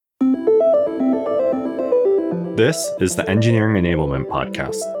This is the Engineering Enablement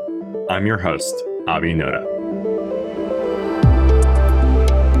Podcast. I'm your host, Avi Noda.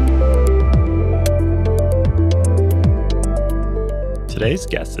 Today's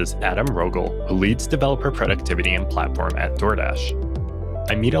guest is Adam Rogal, who leads developer productivity and platform at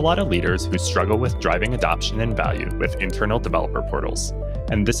DoorDash. I meet a lot of leaders who struggle with driving adoption and value with internal developer portals,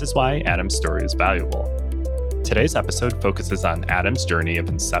 and this is why Adam's story is valuable. Today's episode focuses on Adam's journey of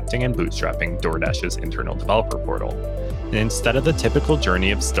incepting and bootstrapping DoorDash's internal developer portal. And instead of the typical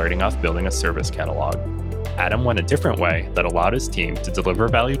journey of starting off building a service catalog, Adam went a different way that allowed his team to deliver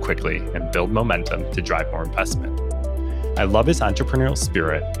value quickly and build momentum to drive more investment. I love his entrepreneurial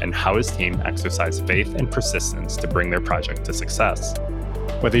spirit and how his team exercised faith and persistence to bring their project to success.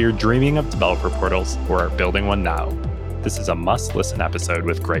 Whether you're dreaming of developer portals or are building one now, this is a must-listen episode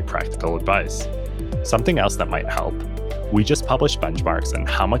with great practical advice. Something else that might help, we just published benchmarks on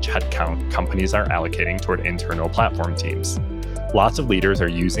how much headcount companies are allocating toward internal platform teams. Lots of leaders are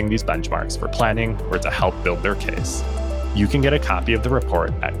using these benchmarks for planning or to help build their case. You can get a copy of the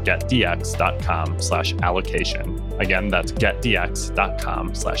report at getdx.com/allocation. Again, that's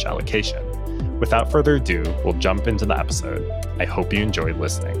getdx.com/allocation. Without further ado, we'll jump into the episode. I hope you enjoyed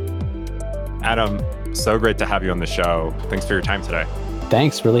listening. Adam, so great to have you on the show. Thanks for your time today.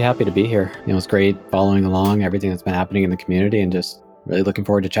 Thanks. Really happy to be here. It's great following along everything that's been happening in the community and just really looking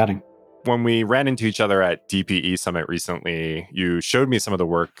forward to chatting. When we ran into each other at DPE Summit recently, you showed me some of the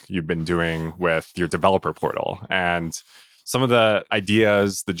work you've been doing with your developer portal. And some of the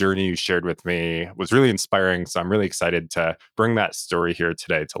ideas, the journey you shared with me was really inspiring. So I'm really excited to bring that story here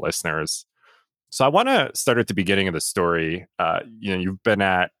today to listeners. So I want to start at the beginning of the story. You've been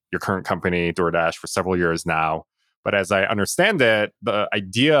at your current company, DoorDash, for several years now. But as I understand it, the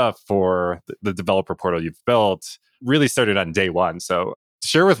idea for the developer portal you've built really started on day one. So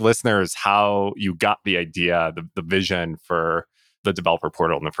share with listeners how you got the idea, the vision for the developer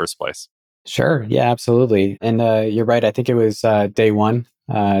portal in the first place. Sure. Yeah, absolutely. And you're right. I think it was day one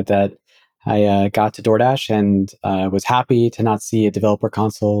that I got to DoorDash and was happy to not see a developer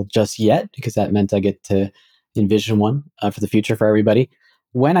console just yet, because that meant I get to envision one for the future for everybody.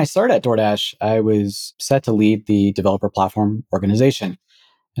 When I started at DoorDash, I was set to lead the developer platform organization.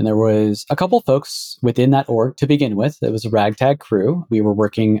 And there was a couple folks within that org to begin with. It was a ragtag crew. We were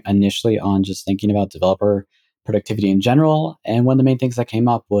working initially on just thinking about developer productivity in general. And one of the main things that came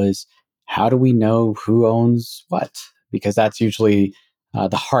up was, how do we know who owns what? Because that's usually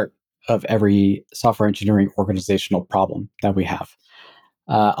the heart of every software engineering organizational problem that we have.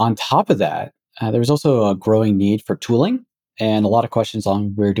 On top of that, there was also a growing need for tooling and a lot of questions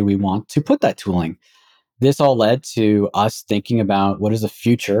on where do we want to put that tooling. This all led to us thinking about what does the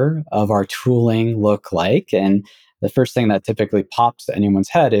future of our tooling look like? And the first thing that typically pops to anyone's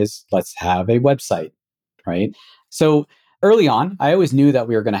head is, let's have a website, right? So early on, I always knew that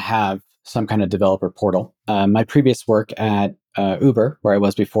we were going to have some kind of developer portal. My previous work at Uber, where I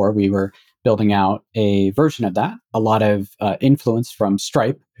was before, we were building out a version of that. A lot of influence from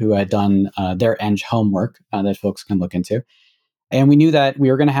Stripe, who had done their Eng homework that folks can look into. And we knew that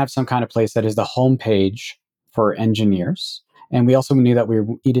we were going to have some kind of place that is the homepage for engineers. And we also knew that we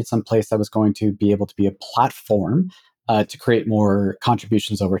needed some place that was going to be able to be a platform to create more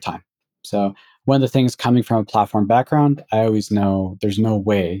contributions over time. So one of the things coming from a platform background, I always know there's no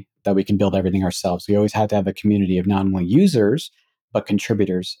way that we can build everything ourselves. We always have to have a community of not only users, but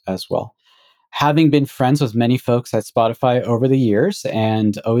contributors as well. Having been friends with many folks at Spotify over the years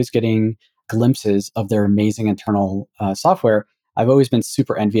and always getting glimpses of their amazing internal software, I've always been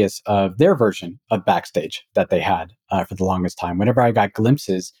super envious of their version of Backstage that they had for the longest time. Whenever I got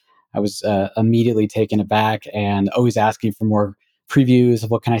glimpses, I was immediately taken aback and always asking for more previews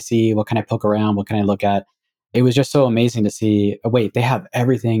of what can I see, what can I poke around, what can I look at. It was just so amazing to see, wait, they have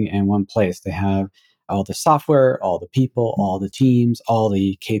everything in one place. They have all the software, all the people, all the teams, all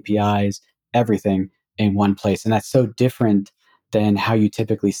the KPIs, everything in one place. And that's so different than how you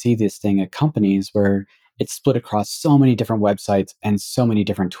typically see this thing at companies, where it's split across so many different websites and so many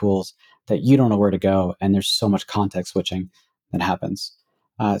different tools that you don't know where to go. And there's so much context switching that happens.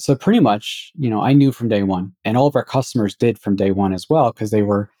 So pretty much, I knew from day one, and all of our customers did from day one as well, because they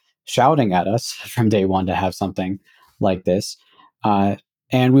were shouting at us from day one to have something like this.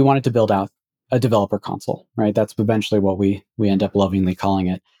 And we wanted to build out a developer console, right? That's eventually what we end up lovingly calling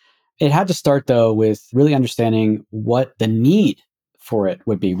it. It had to start, though, with really understanding what the need for it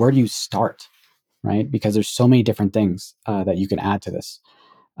would be. Where do you start? Right? Because there's so many different things that you can add to this.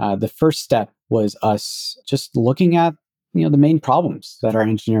 The first step was us just looking at, the main problems that our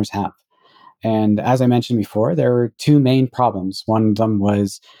engineers have. And as I mentioned before, there were two main problems. One of them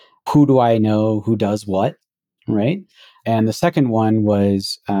was, who do I know who does what? right? And the second one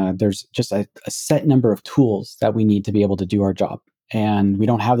was there's just a set number of tools that we need to be able to do our job. And we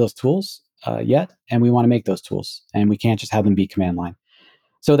don't have those tools yet, and we want to make those tools. And we can't just have them be command line.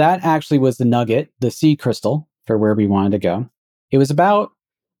 So that actually was the nugget, the seed crystal for where we wanted to go. It was about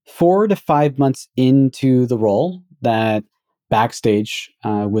 4 to 5 months into the role that Backstage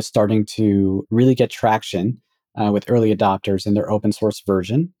was starting to really get traction with early adopters in their open source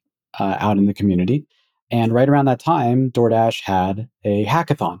version out in the community. And right around that time, DoorDash had a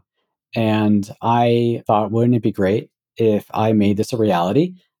hackathon. And I thought, wouldn't it be great if I made this a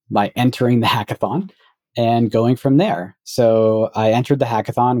reality by entering the hackathon and going from there? So I entered the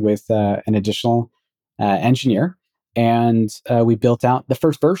hackathon with an additional engineer, and we built out the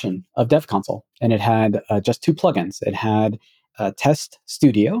first version of Dev Console. And it had just two plugins. It had Test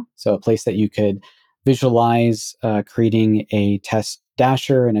Studio, so a place that you could visualize creating a test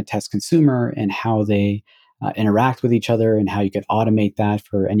dasher and a test consumer and how they interact with each other and how you could automate that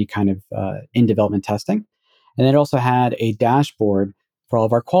for any kind of in development testing. And it also had a dashboard for all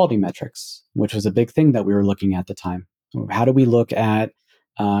of our quality metrics, which was a big thing that we were looking at the time. How do we look at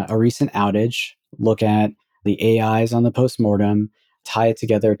a recent outage, look at the AIs on the postmortem, tie it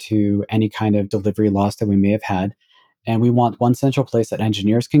together to any kind of delivery loss that we may have had? And we want one central place that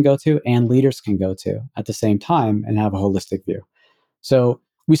engineers can go to and leaders can go to at the same time and have a holistic view. So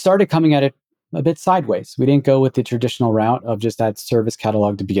we started coming at it a bit sideways. We didn't go with the traditional route of just that service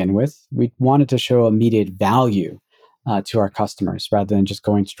catalog to begin with. We wanted to show immediate value to our customers rather than just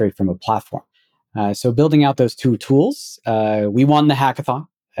going straight from a platform. So building out those two tools, we won the hackathon.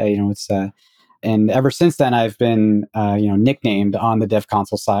 It's and ever since then I've been nicknamed on the Dev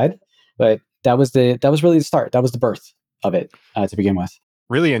Console side. But that was really the start. That was the birth of it to begin with.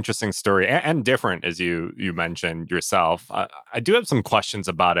 Really interesting story and different, as you mentioned yourself. I do have some questions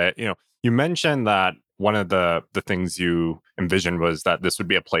about it. You mentioned that one of the things you envisioned was that this would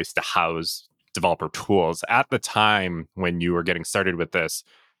be a place to house developer tools. At the time when you were getting started with this,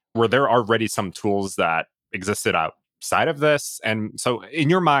 were there already some tools that existed outside of this? And so, in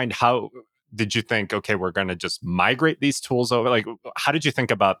your mind, how did you think, okay, we're going to just migrate these tools over? Like, how did you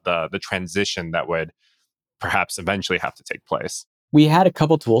think about the transition that would perhaps eventually have to take place? We had a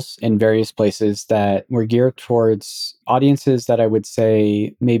couple tools in various places that were geared towards audiences that I would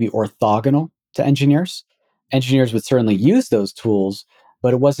say maybe orthogonal to engineers. Engineers would certainly use those tools,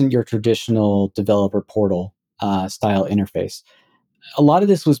 but it wasn't your traditional developer portal style interface. A lot of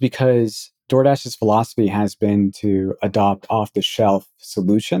this was because DoorDash's philosophy has been to adopt off the shelf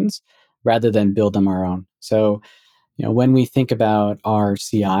solutions rather than build them our own. So when we think about our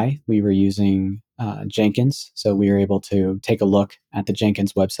CI, we were using Jenkins. So we were able to take a look at the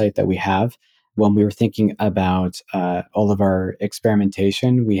Jenkins website that we have. When we were thinking about all of our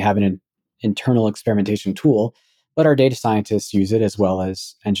experimentation, we have an internal experimentation tool, but our data scientists use it as well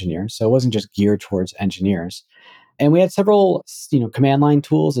as engineers. So it wasn't just geared towards engineers. And we had several, command line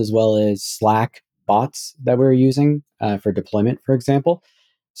tools as well as Slack bots that we were using for deployment, for example.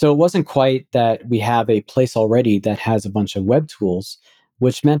 So it wasn't quite that we have a place already that has a bunch of web tools,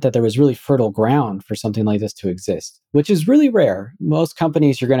 which meant that there was really fertile ground for something like this to exist, which is really rare. Most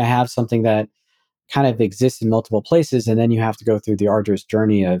companies, you're going to have something that kind of exists in multiple places, and then you have to go through the arduous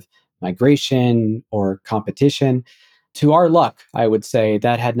journey of migration or competition. To our luck, I would say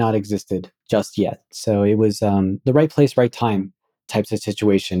that had not existed just yet. So it was the right place, right time types of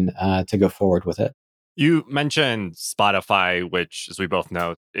situation to go forward with it. You mentioned Spotify, which, as we both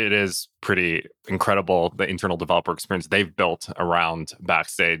know, it is pretty incredible, the internal developer experience they've built around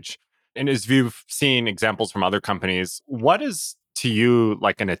Backstage. And as you've seen examples from other companies, what is to you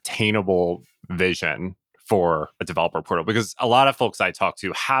like an attainable vision for a developer portal? Because a lot of folks I talk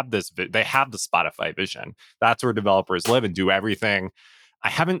to have they have the Spotify vision. That's where developers live and do everything. I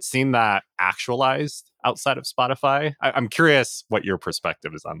haven't seen that actualized outside of Spotify. I'm curious what your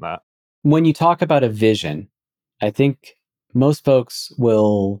perspective is on that. When you talk about a vision, I think most folks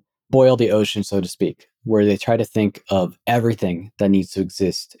will boil the ocean, so to speak, where they try to think of everything that needs to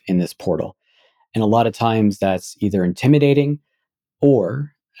exist in this portal. And a lot of times that's either intimidating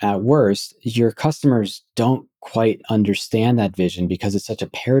or, at worst, your customers don't quite understand that vision because it's such a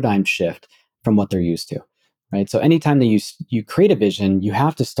paradigm shift from what they're used to. Right. So anytime that you create a vision, you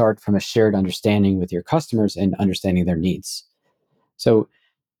have to start from a shared understanding with your customers and understanding their needs. So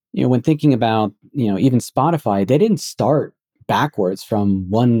when thinking about, even Spotify, they didn't start backwards from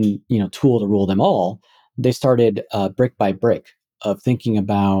one, tool to rule them all. They started brick by brick of thinking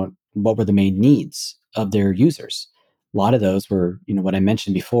about what were the main needs of their users. A lot of those were, what I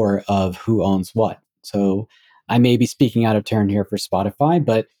mentioned before of who owns what. So I may be speaking out of turn here for Spotify,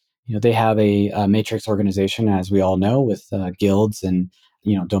 but, they have a matrix organization, as we all know, with guilds and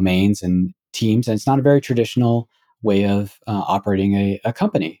domains and teams, and it's not a very traditional way of operating a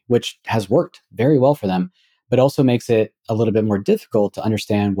company, which has worked very well for them, but also makes it a little bit more difficult to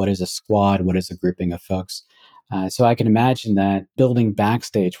understand what is a squad, what is a grouping of folks. So I can imagine that building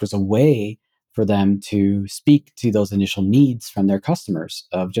Backstage was a way for them to speak to those initial needs from their customers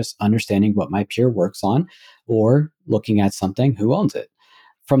of just understanding what my peer works on or looking at something, who owns it.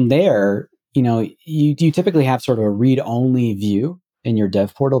 From there, you typically have sort of a read-only view in your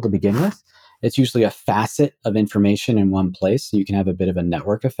dev portal to begin with. It's usually a facet of information in one place. So you can have a bit of a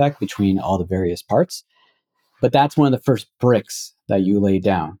network effect between all the various parts. But that's one of the first bricks that you lay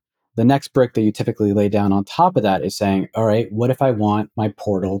down. The next brick that you typically lay down on top of that is saying, all right, what if I want my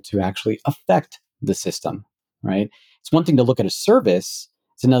portal to actually affect the system, right? It's one thing to look at a service.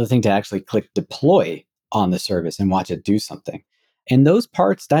 It's another thing to actually click deploy on the service and watch it do something. And those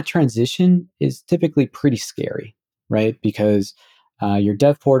parts, that transition is typically pretty scary, right? Because your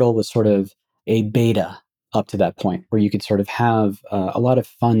dev portal was sort of a beta up to that point where you could sort of have a lot of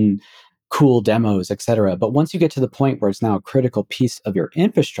fun cool demos, et cetera. But once you get to the point where it's now a critical piece of your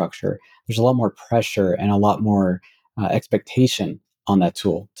infrastructure, there's a lot more pressure and a lot more expectation on that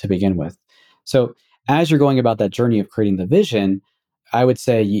tool to begin with. So as you're going about that journey of creating the vision, I would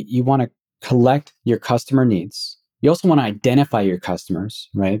say you want to collect your customer needs. You also want to identify your customers,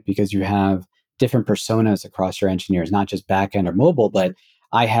 right? Because you have different personas across your engineers, not just backend or mobile, but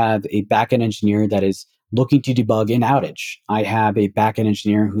I have a backend engineer that is looking to debug an outage. I have a backend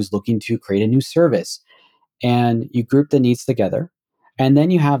engineer who's looking to create a new service. And you group the needs together. And then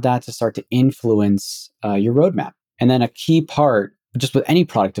you have that to start to influence your roadmap. And then a key part, just with any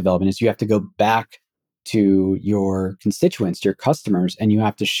product development, is you have to go back to your constituents, your customers, and you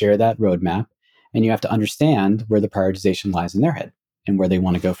have to share that roadmap. And you have to understand where the prioritization lies in their head and where they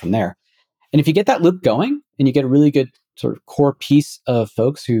want to go from there. And if you get that loop going and you get a really good sort of core piece of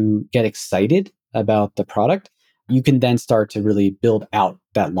folks who get excited about the product, you can then start to really build out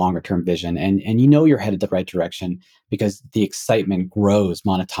that longer term vision. And you're headed the right direction because the excitement grows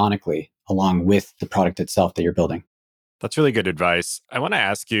monotonically along with the product itself that you're building. That's really good advice. I want to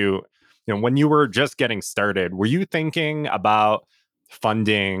ask you, when you were just getting started, were you thinking about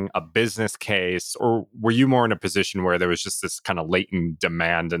funding a business case, or were you more in a position where there was just this kind of latent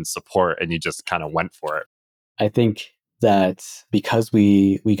demand and support and you just kind of went for it? I think that because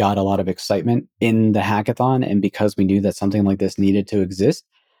we got a lot of excitement in the hackathon and because we knew that something like this needed to exist,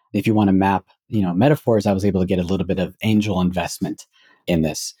 if you want to map, metaphors, I was able to get a little bit of angel investment in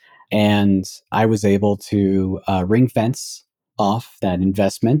this. And I was able to ring fence off that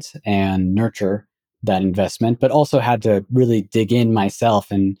investment and nurture that investment, but also had to really dig in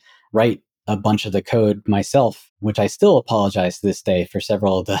myself and write a bunch of the code myself, which I still apologize to this day for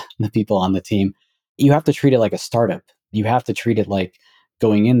several of the people on the team. You have to treat it like a startup. You have to treat it like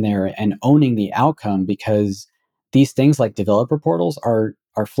going in there and owning the outcome, because these things like developer portals are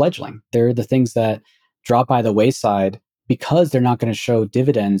fledgling. They're the things that drop by the wayside because they're not going to show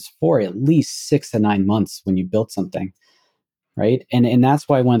dividends for at least 6 to 9 months when you build something, right? And that's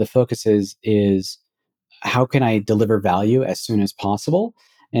why one of the focuses is how can I deliver value as soon as possible?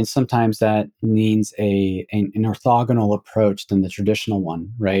 And sometimes that means an orthogonal approach than the traditional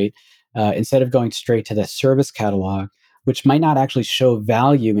one, right? Instead of going straight to the service catalog, which might not actually show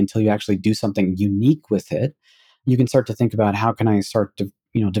value until you actually do something unique with it, you can start to think about how can I start to,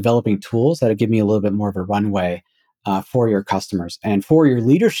 developing tools that give me a little bit more of a runway for your customers and for your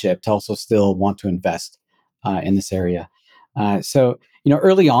leadership to also still want to invest in this area. So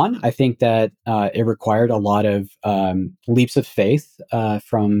early on, I think that it required a lot of leaps of faith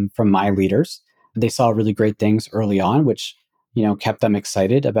from my leaders. They saw really great things early on, which kept them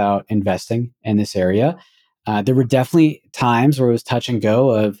excited about investing in this area. There were definitely times where it was touch and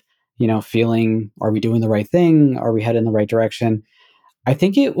go of feeling, are we doing the right thing? Are we headed in the right direction? I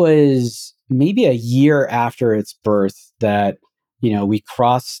think it was maybe a year after its birth that, we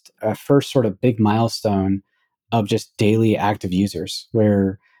crossed a first sort of big milestone of just daily active users,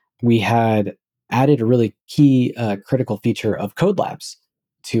 where we had added a really key critical feature of code labs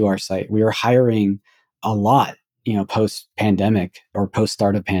to our site. We were hiring a lot, post pandemic or post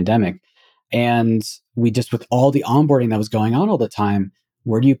start of pandemic. And we just, with all the onboarding that was going on all the time,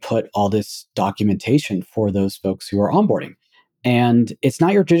 where do you put all this documentation for those folks who are onboarding? And it's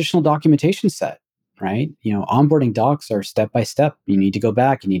not your traditional documentation set, right? Onboarding docs are step by step. You need to go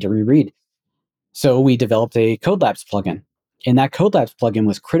back, you need to reread. So we developed a Code Labs plugin. And that Code Labs plugin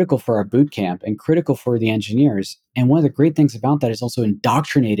was critical for our bootcamp and critical for the engineers. And one of the great things about that is also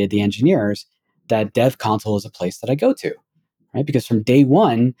indoctrinated the engineers that Dev Console is a place that I go to, right? Because from day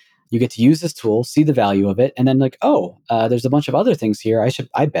one, You get to use this tool, see the value of it, and then like, oh, there's a bunch of other things here.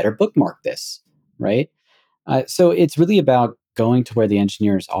 I better bookmark this, right? So it's really about going to where the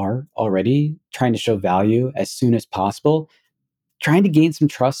engineers are already, trying to show value as soon as possible, trying to gain some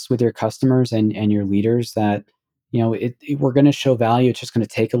trust with your customers and your leaders that, we're going to show value. It's just going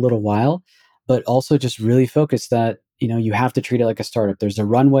to take a little while, but also just really focus that, you have to treat it like a startup. There's a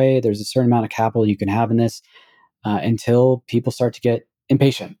runway, there's a certain amount of capital you can have in this until people start to get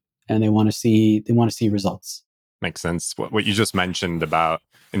impatient and they want to see results. Makes sense. What you just mentioned about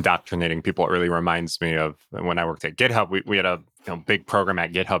indoctrinating people really reminds me of when I worked at GitHub. We had a big program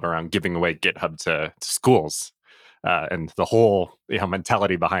at GitHub around giving away GitHub to schools. And the whole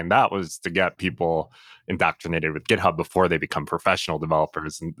mentality behind that was to get people indoctrinated with GitHub before they become professional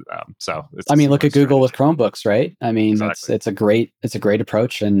developers. And so it's I a mean, look similar at Google with strategy. Chromebooks, right? I mean, Exactly. it's a great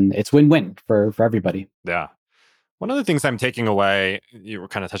approach, and it's win-win for everybody. Yeah. One of the things I'm taking away, you were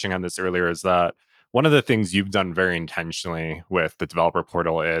kind of touching on this earlier, is that one of the things you've done very intentionally with the developer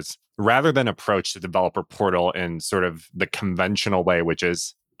portal is rather than approach the developer portal in sort of the conventional way, which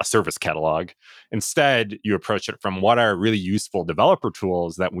is a service catalog, instead you approach it from what are really useful developer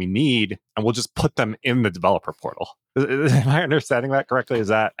tools that we need, and we'll just put them in the developer portal. Am I understanding that correctly? Has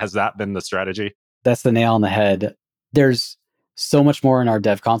that been the strategy? That's the nail on the head. There's so much more in our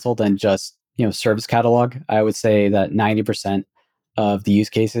dev console than just, service catalog. I would say that 90% of the use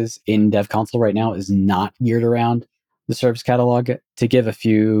cases in dev console right now is not geared around the service catalog. To give a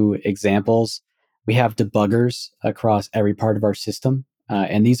few examples, we have debuggers across every part of our system.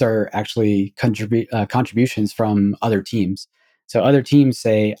 And these are actually contributions from other teams. So other teams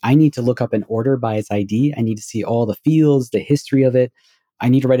say, I need to look up an order by its ID. I need to see all the fields, the history of it. I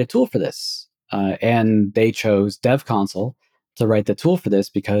need to write a tool for this. And they chose Dev Console to write the tool for this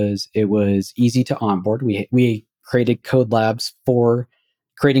because it was easy to onboard. We created code labs for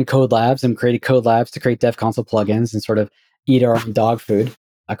creating code labs and created code labs to create Dev Console plugins and sort of eat our own dog food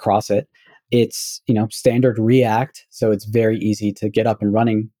across it. It's standard React, so it's very easy to get up and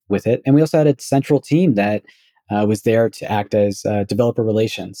running with it. And we also had a central team that was there to act as developer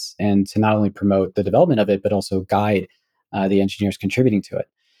relations and to not only promote the development of it, but also guide the engineers contributing to it.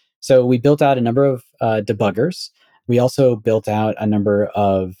 So we built out a number of debuggers. We also built out a number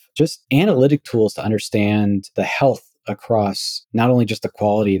of just analytic tools to understand the health across not only just the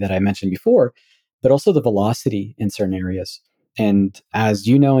quality that I mentioned before, but also the velocity in certain areas. And as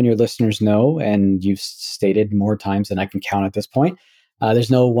you know, and your listeners know, and you've stated more times than I can count at this point,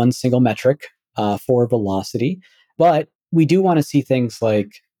 there's no one single metric for velocity, but we do want to see things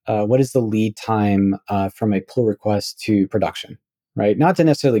like what is the lead time from a pull request to production, right? Not to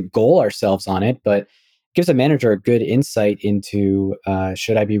necessarily goal ourselves on it, but gives a manager a good insight into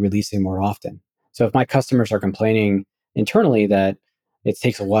should I be releasing more often? So if my customers are complaining internally that it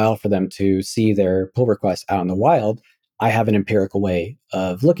takes a while for them to see their pull requests out in the wild, I have an empirical way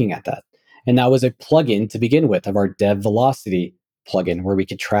of looking at that. And that was a plugin to begin with of our Dev Velocity plugin, where we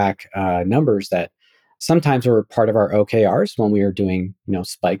could track numbers that sometimes were part of our OKRs when we were doing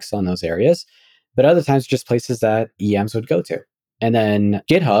spikes on those areas, but other times just places that EMs would go to. And then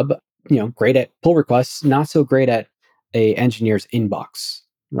GitHub, great at pull requests, not so great at a engineer's inbox,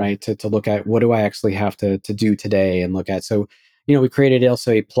 right? To look at what do I actually have to do today and look at. So, we created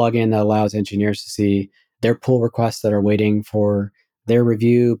also a plugin that allows engineers to see their pull requests that are waiting for their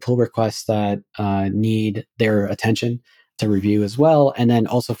review, pull requests that need their attention to review as well. And then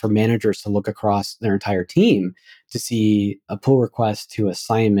also for managers to look across their entire team to see a pull request to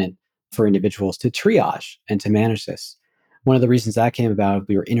assignment for individuals to triage and to manage this. One of the reasons that came about,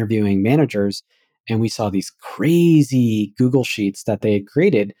 we were interviewing managers and we saw these crazy Google Sheets that they had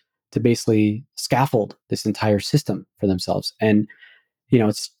created to basically scaffold this entire system for themselves. And,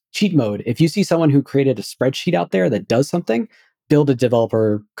 it's cheat mode. If you see someone who created a spreadsheet out there that does something, build a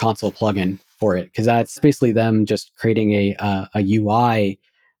developer console plugin for it, because that's basically them just creating a UI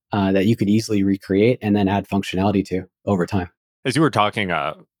that you could easily recreate and then add functionality to over time. As you were talking,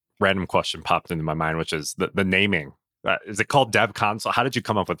 a random question popped into my mind, which is the naming. Is it called Dev Console? How did you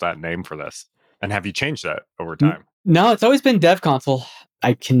come up with that name for this? And have you changed that over time? No, it's always been Dev Console.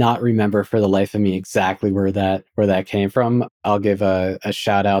 I cannot remember for the life of me exactly where that came from. I'll give a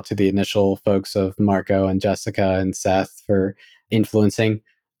shout out to the initial folks of Marco and Jessica and Seth for influencing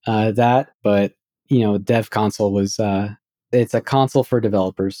that. But Dev Console was it's a console for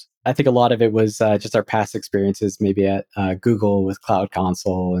developers. I think a lot of it was just our past experiences, maybe at Google with Cloud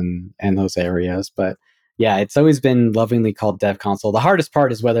Console and those areas. But yeah, it's always been lovingly called Dev Console. The hardest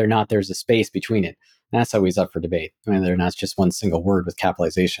part is whether or not there's a space between it. That's always up for debate. Whether or not it's just one single word with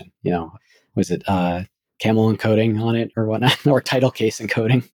capitalization. Was it camel encoding on it or whatnot, or title case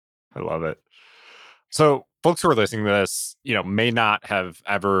encoding? I love it. So, folks who are listening to this, may not have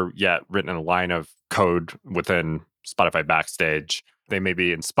ever yet written a line of code within Spotify Backstage. They may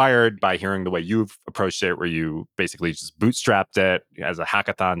be inspired by hearing the way you've approached it, where you basically just bootstrapped it as a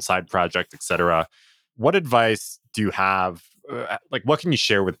hackathon side project, etc. What advice do you have? Like, what can you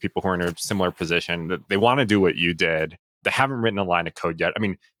share with people who are in a similar position that they want to do what you did? They haven't written a line of code yet. I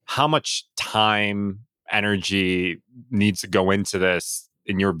mean, how much time, energy needs to go into this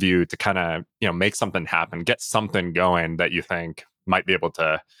in your view to kind of make something happen, get something going that you think might be able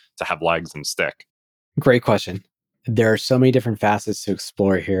to have legs and stick? Great question. There are so many different facets to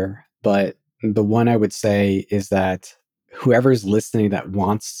explore here, but the one I would say is that whoever's listening that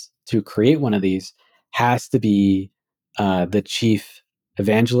wants to create one of these has to be the chief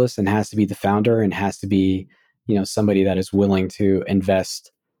evangelist and has to be the founder and has to be, somebody that is willing to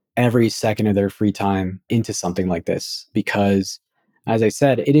invest every second of their free time into something like this. Because, as I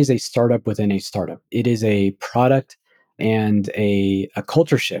said, it is a startup within a startup. It is a product and a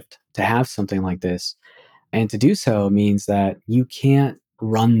culture shift to have something like this, and to do so means that you can't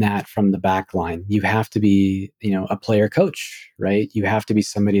run that from the back line. You have to be, a player coach, right? You have to be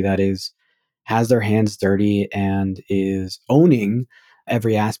somebody that has their hands dirty and is owning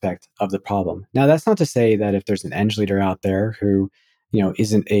every aspect of the problem. Now, that's not to say that if there's an eng leader out there who,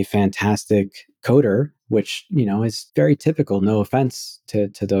 isn't a fantastic coder, which, is very typical, no offense to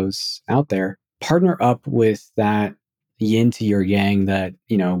those out there, partner up with that yin to your yang that,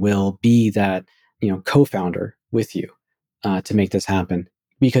 will be that co-founder with you to make this happen,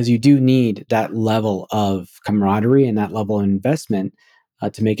 because you do need that level of camaraderie and that level of investment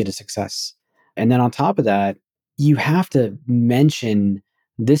to make it a success. And then on top of that, you have to mention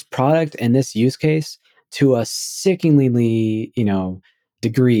this product and this use case to a sickeningly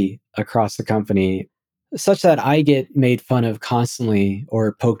degree across the company, such that I get made fun of constantly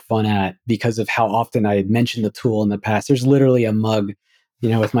or poked fun at because of how often I had mentioned the tool in the past. There's literally a mug,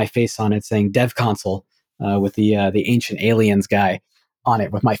 with my face on it saying Dev Console, with the ancient aliens guy on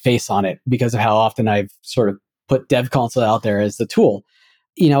it with my face on it, because of how often I've sort of put Dev Console out there as the tool.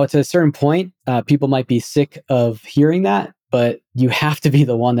 To a certain point, people might be sick of hearing that, but you have to be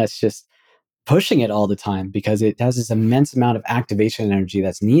the one that's just pushing it all the time, because it has this immense amount of activation energy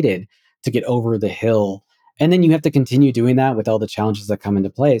that's needed to get over the hill. And then you have to continue doing that with all the challenges that come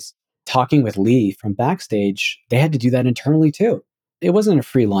into place. Talking with Lee from Backstage, they had to do that internally too. It wasn't a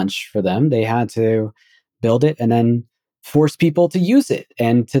free lunch for them. They had to build it and then force people to use it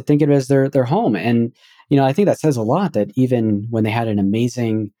and to think of it as their home. And I think that says a lot, that even when they had an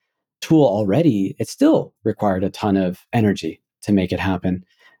amazing tool already, it still required a ton of energy to make it happen.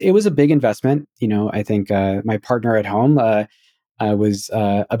 It was a big investment. I think my partner at home, I was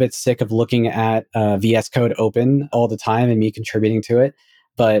a bit sick of looking at VS Code open all the time and me contributing to it.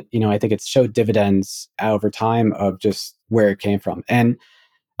 But, I think it showed dividends over time of just where it came from. And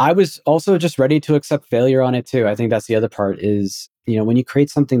I was also just ready to accept failure on it too. I think that's the other part is, when you create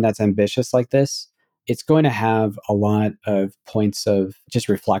something that's ambitious like this, it's going to have a lot of points of just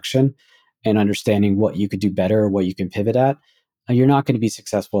reflection and understanding what you could do better, what you can pivot at. You're not going to be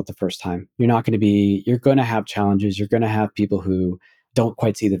successful at the first time. You're going to have challenges. You're going to have people who don't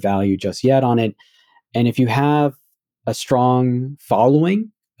quite see the value just yet on it. And if you have a strong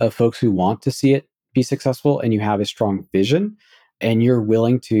following of folks who want to see it be successful, and you have a strong vision, and you're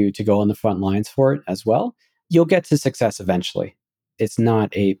willing to go on the front lines for it as well, you'll get to success eventually. It's not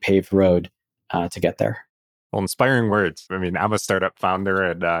a paved road to get there. Well, inspiring words. I mean, I'm a startup founder,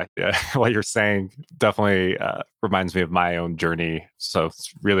 and yeah, what you're saying definitely reminds me of my own journey. So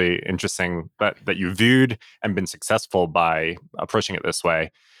it's really interesting that you viewed and been successful by approaching it this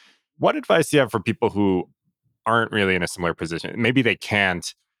way. What advice do you have for people who aren't really in a similar position? Maybe they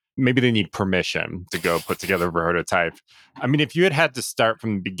can't. Maybe they need permission to go put together a prototype. I mean, if you had to start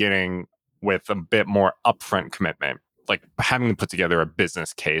from the beginning with a bit more upfront commitment, like having to put together a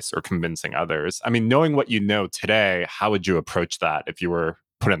business case or convincing others, I mean, knowing what you know today, how would you approach that if you were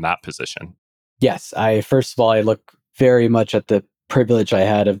put in that position? Yes, first of all, I look very much at the privilege I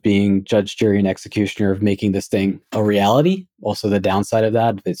had of being judge, jury, and executioner of making this thing a reality. Also, the downside of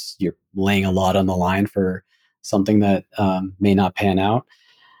that is you're laying a lot on the line for something that may not pan out.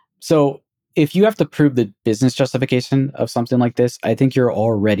 So if you have to prove the business justification of something like this, I think you're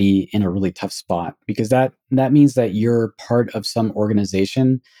already in a really tough spot, because that means that you're part of some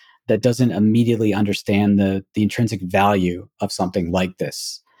organization that doesn't immediately understand the intrinsic value of something like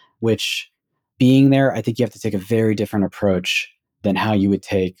this, which, being there, I think you have to take a very different approach than how you would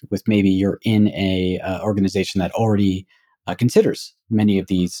take with maybe you're in a organization that already considers many of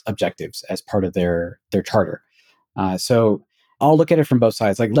these objectives as part of their charter. So I'll look at it from both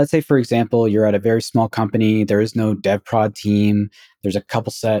sides. Like, let's say, for example, you're at a very small company. There is no dev prod team. There's a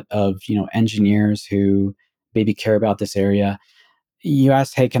couple set of, engineers who maybe care about this area. You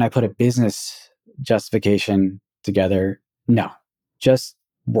ask, hey, can I put a business justification together? No, just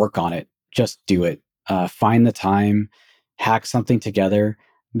work on it. Just do it. Find the time, hack something together,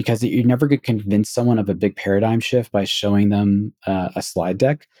 because you're never going to convince someone of a big paradigm shift by showing them a slide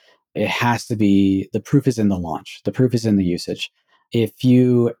deck. It has to be, the proof is in the launch, the proof is in the usage. If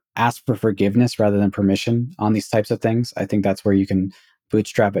you ask for forgiveness rather than permission on these types of things, I think that's where you can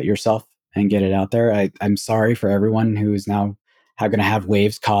bootstrap it yourself and get it out there. I'm sorry for everyone who is now going to have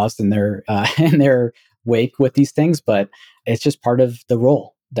waves caused in their in their wake with these things, but it's just part of the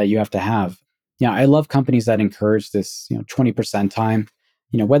role that you have to have. I love companies that encourage this, 20% time.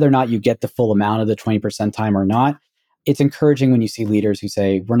 Whether or not you get the full amount of the 20% time or not, it's encouraging when you see leaders who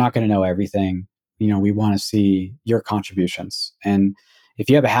say, we're not going to know everything. We want to see your contributions. And if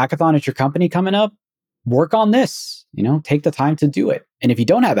you have a hackathon at your company coming up, work on this, take the time to do it. And if you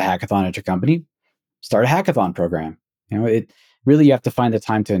don't have a hackathon at your company, start a hackathon program. It really, you have to find the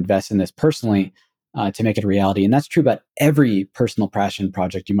time to invest in this personally to make it a reality. And that's true about every personal passion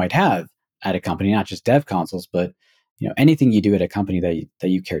project you might have at a company, not just dev consoles, but anything you do at a company that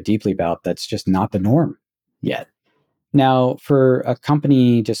you care deeply about. That's just not the norm yet. Now, for a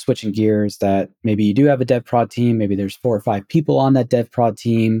company just switching gears, that maybe you do have a dev prod team, maybe there's 4 or 5 people on that dev prod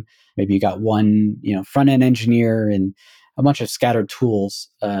team, maybe you got one front end engineer and a bunch of scattered tools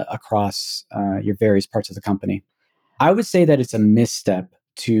across your various parts of the company. I would say that it's a misstep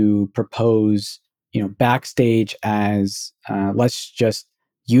to propose, backstage as let's just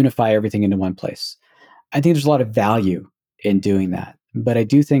unify everything into one place. I think there's a lot of value in doing that, but I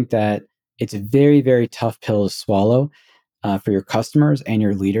do think that it's a very, very tough pill to swallow for your customers and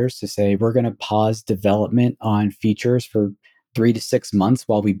your leaders to say, we're going to pause development on features for 3 to 6 months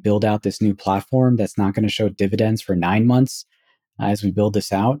while we build out this new platform that's not going to show dividends for 9 months as we build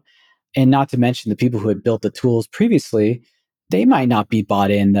this out. And not to mention the people who had built the tools previously, they might not be bought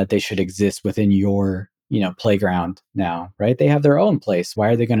in that they should exist within your playground now, right? They have their own place. Why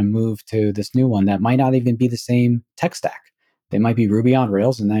are they going to move to this new one that might not even be the same tech stack? They might be Ruby on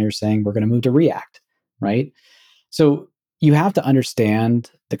Rails, and now you're saying we're going to move to React, right? So you have to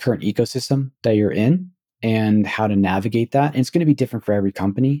understand the current ecosystem that you're in and how to navigate that. And it's going to be different for every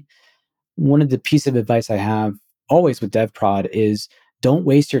company. One of the pieces of advice I have always with DevProd is, don't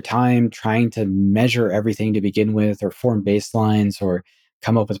waste your time trying to measure everything to begin with, or form baselines, or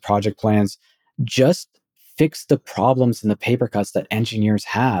come up with project plans. Just fix the problems and the paper cuts that engineers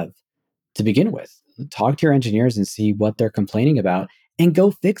have to begin with. Talk to your engineers and see what they're complaining about and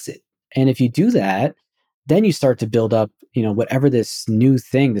go fix it. And if you do that, then you start to build up, whatever this new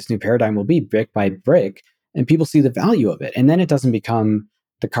thing, this new paradigm will be, brick by brick, and people see the value of it. And then it doesn't become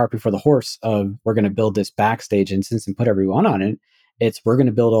the cart before the horse of, we're going to build this backstage instance and put everyone on it. It's, we're going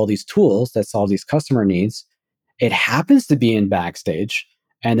to build all these tools that solve these customer needs. It happens to be in backstage,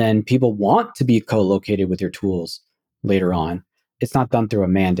 and then people want to be co-located with your tools later on. It's not done through a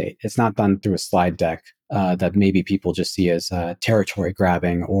mandate. It's not done through a slide deck that maybe people just see as territory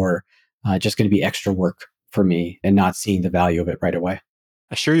grabbing, or just going to be extra work for me, and not seeing the value of it right away.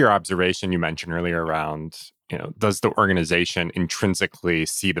 I share your observation you mentioned earlier around, does the organization intrinsically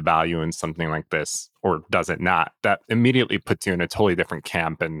see the value in something like this, or does it not? That immediately puts you in a totally different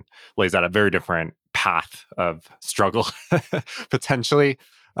camp and lays out a very different path of struggle, potentially,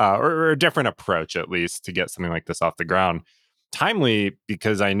 or a different approach, at least, to get something like this off the ground. Timely,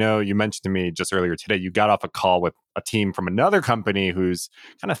 because I know you mentioned to me just earlier today, you got off a call with a team from another company who's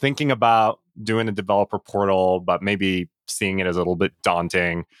kind of thinking about doing a developer portal, but maybe seeing it as a little bit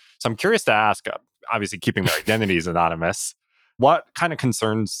daunting. So I'm curious to ask, obviously keeping their identities anonymous, what kind of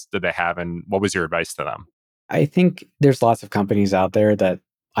concerns did they have, and what was your advice to them? I think there's lots of companies out there that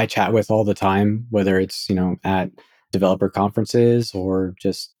I chat with all the time, whether it's, at developer conferences or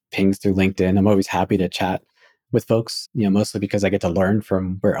just pings through LinkedIn. I'm always happy to chat with folks, mostly because I get to learn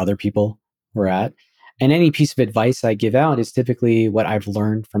from where other people were at. And any piece of advice I give out is typically what I've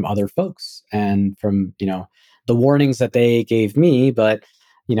learned from other folks and from, the warnings that they gave me. But,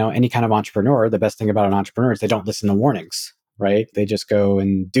 any kind of entrepreneur, the best thing about an entrepreneur is they don't listen to warnings, right? They just go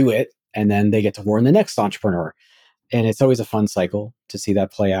and do it, and then they get to warn the next entrepreneur. And it's always a fun cycle to see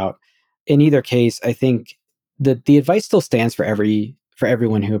that play out. In either case, I think the advice still stands for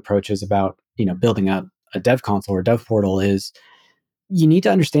everyone who approaches about, building up a dev console or dev portal, is you need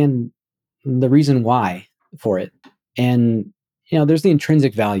to understand the reason why for it. And, there's the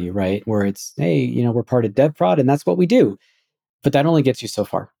intrinsic value, right? Where it's, hey, we're part of DevProd and that's what we do. But that only gets you so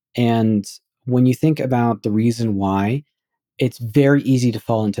far. And when you think about the reason why, it's very easy to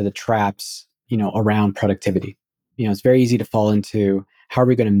fall into the traps, around productivity. It's very easy to fall into, how are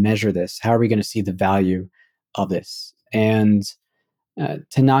we going to measure this? How are we going to see the value of this? And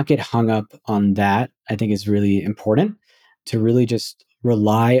to not get hung up on that, I think is really important. To really just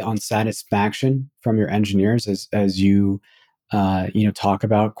rely on satisfaction from your engineers, as you talk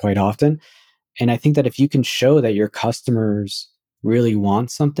about quite often. And I think that if you can show that your customers really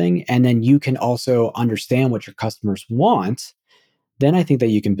want something, and then you can also understand what your customers want, then I think that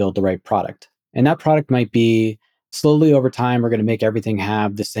you can build the right product. And that product might be, slowly over time, we're going to make everything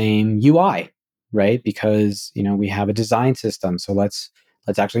have the same UI, right? Because we have a design system, so let's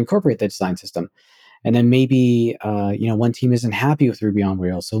actually incorporate the design system. And then maybe one team isn't happy with Ruby on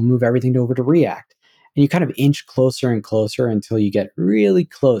Rails, so move everything over to React. And you kind of inch closer and closer until you get really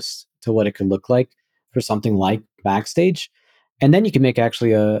close to what it could look like for something like Backstage. And then you can make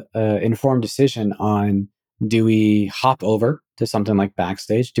actually a informed decision on, do we hop over to something like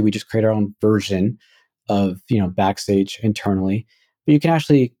Backstage? Do we just create our own version of Backstage internally? But you can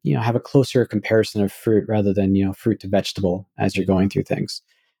actually have a closer comparison of fruit, rather than fruit to vegetable, as you're going through things.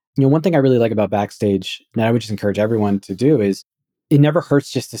 One thing I really like about Backstage that I would just encourage everyone to do is, it never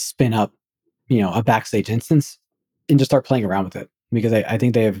hurts just to spin up, a Backstage instance and just start playing around with it, because I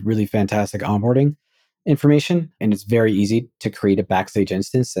think they have really fantastic onboarding information, and it's very easy to create a Backstage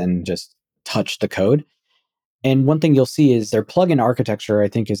instance and just touch the code. And one thing you'll see is their plugin architecture, I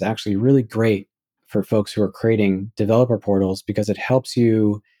think, is actually really great for folks who are creating developer portals, because it helps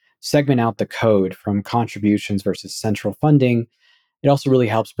you segment out the code from contributions versus central funding. It also really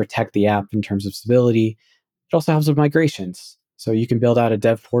helps protect the app in terms of stability. It also helps with migrations. So you can build out a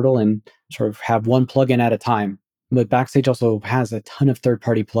dev portal and sort of have one plugin at a time. But Backstage also has a ton of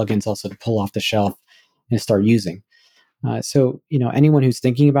third-party plugins also to pull off the shelf and start using. So, anyone who's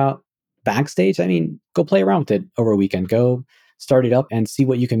thinking about Backstage, I mean, go play around with it over a weekend. Go start it up and see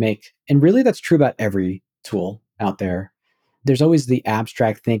what you can make. And really, that's true about every tool out there. There's always the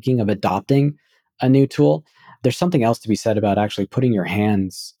abstract thinking of adopting a new tool. There's something else to be said about actually putting your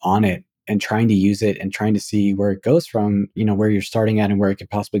hands on it and trying to use it and trying to see where it goes from, where you're starting at and where it could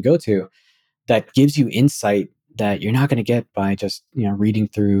possibly go to. That gives you insight that you're not going to get by just, reading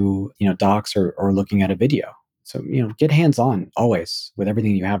through, docs, or looking at a video. So, get hands on always with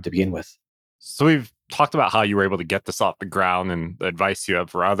everything you have to begin with. So we've talked about how you were able to get this off the ground and the advice you have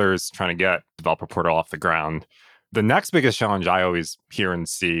for others trying to get developer portal off the ground. The next biggest challenge I always hear and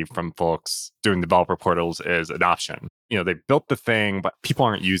see from folks doing developer portals is adoption. They built the thing, but people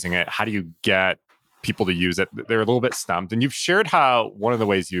aren't using it. How do you get people to use it? They're a little bit stumped. And you've shared how one of the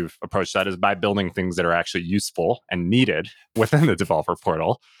ways you've approached that is by building things that are actually useful and needed within the developer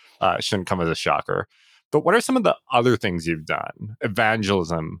portal. It shouldn't come as a shocker. But what are some of the other things you've done?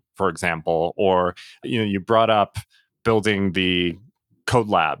 Evangelism, for example, or you brought up building the code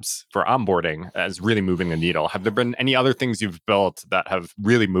labs for onboarding as really moving the needle. Have there been any other things you've built that have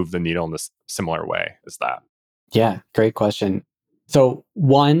really moved the needle in this similar way as that? Yeah, great question. So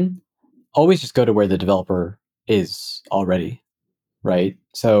one, always just go to where the developer is already, right?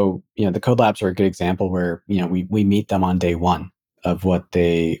 So, the code labs are a good example where, we meet them on day one of what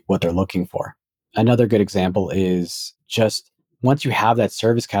they're looking for. Another good example is just, once you have that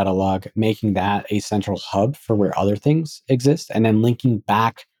service catalog, making that a central hub for where other things exist, and then linking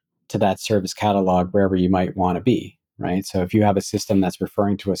back to that service catalog wherever you might want to be, right? So if you have a system that's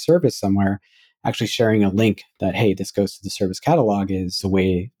referring to a service somewhere, actually sharing a link that, hey, this goes to the service catalog, is a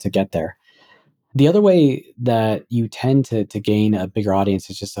way to get there. The other way that you tend to gain a bigger audience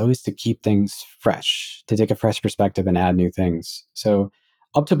is just always to keep things fresh, to take a fresh perspective and add new things. So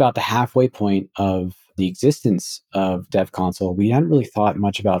up to about the halfway point of the existence of Dev Console, we hadn't really thought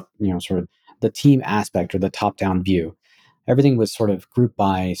much about, sort of the team aspect or the top-down view. Everything was sort of grouped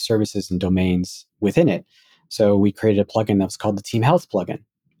by services and domains within it. So we created a plugin that was called the Team Health plugin.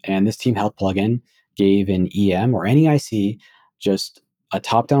 And this Team Health plugin gave an EM or any IC just a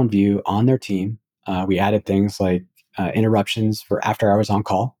top-down view on their team. We added things like interruptions for after hours on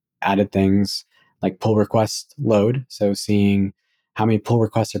call, added things like pull request load. So seeing how many pull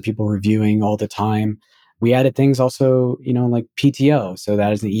requests are people reviewing all the time. We added things also, like PTO. So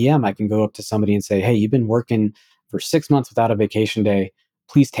that as an EM, I can go up to somebody and say, hey, you've been working for 6 months without a vacation day.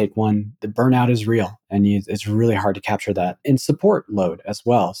 Please take one. The burnout is real. And it's really hard to capture that. In support load as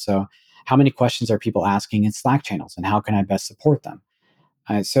well. So how many questions are people asking in Slack channels, and how can I best support them?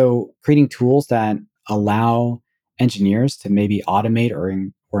 So creating tools that allow engineers to maybe automate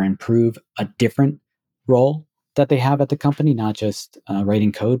or improve a different role that they have at the company, not just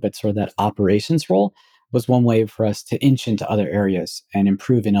writing code, but sort of that operations role, was one way for us to inch into other areas and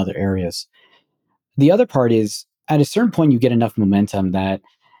improve in other areas. The other part is, at a certain point, you get enough momentum that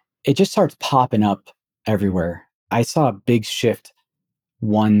it just starts popping up everywhere. I saw a big shift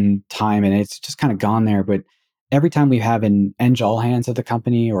one time and it's just kind of gone there. But every time we have an Eng all hands at the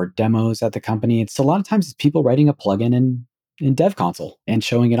company or demos at the company, it's a lot of times it's people writing a plugin in Dev Console and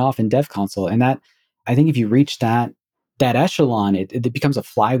showing it off in Dev Console. And that, I think if you reach that echelon, it becomes a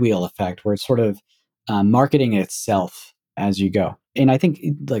flywheel effect where it's sort of marketing itself as you go. And I think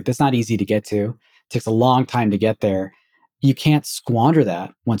like that's not easy to get to. It takes a long time to get there. You can't squander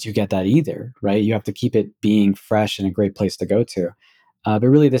that once you get that either, right? You have to keep it being fresh and a great place to go to. But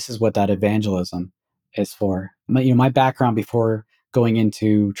really, this is what that evangelism is for. My background before going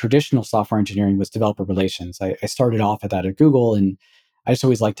into traditional software engineering was developer relations. I started off at that at Google, and I just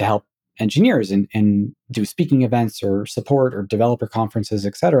always like to help engineers and do speaking events or support or developer conferences,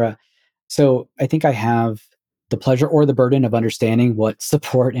 et cetera. So I think I have the pleasure or the burden of understanding what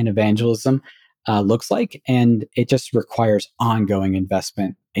support and evangelism looks like, and it just requires ongoing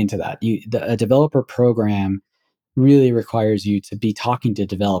investment into that. A developer program really requires you to be talking to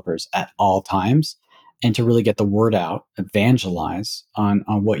developers at all times and to really get the word out, evangelize on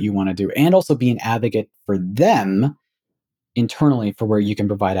what you want to do, and also be an advocate for them internally for where you can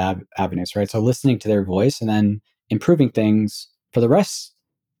provide avenues, right? So listening to their voice and then improving things for the rest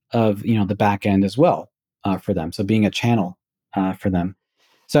of the back end as well for them. So being a channel for them.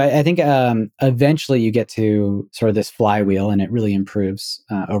 So I think eventually you get to sort of this flywheel, and it really improves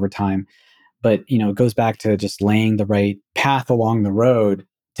over time. But it goes back to just laying the right path along the road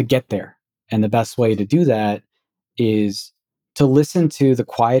to get there. And the best way to do that is to listen to the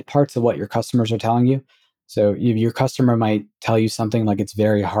quiet parts of what your customers are telling you. So your customer might tell you something like it's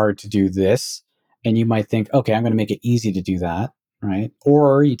very hard to do this, and you might think, okay, I'm going to make it easy to do that, right?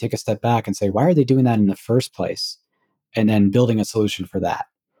 Or you take a step back and say, why are they doing that in the first place? And then building a solution for that.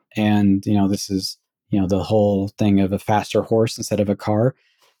 And this is the whole thing of a faster horse instead of a car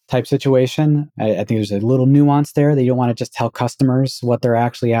type situation. I think there's a little nuance there that you don't want to just tell customers what they're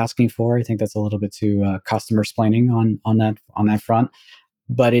actually asking for. I think that's a little bit too customer splaining on that front.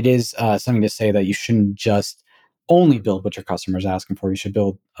 But it is something to say that you shouldn't just only build what your customer's asking for. You should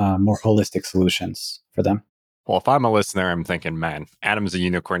build more holistic solutions for them. Well, if I'm a listener, I'm thinking, man, Adam's a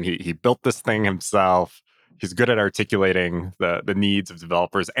unicorn. He built this thing himself. He's good at articulating the needs of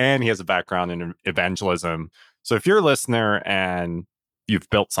developers, and he has a background in evangelism. So if you're a listener and you've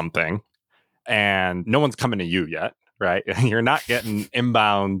built something and no one's coming to you yet, right? You're not getting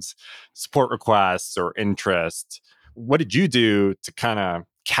inbound support requests or interest. What did you do to kind of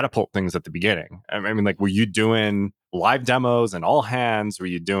catapult things at the beginning? I mean, like, were you doing live demos and all hands? Were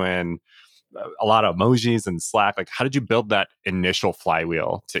you doing a lot of emojis and Slack? Like, how did you build that initial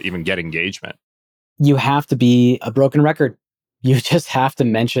flywheel to even get engagement? You have to be a broken record. You just have to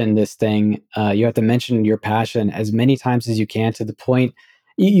mention this thing. You have to mention your passion as many times as you can, to the point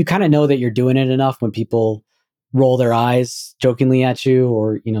you kind of know that you're doing it enough when people roll their eyes jokingly at you,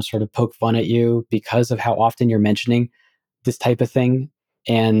 or sort of poke fun at you because of how often you're mentioning this type of thing.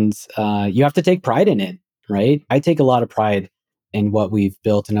 And you have to take pride in it, right? I take a lot of pride in what we've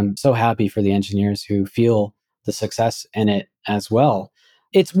built, and I'm so happy for the engineers who feel the success in it as well.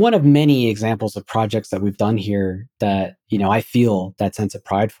 It's one of many examples of projects that we've done here that I feel that sense of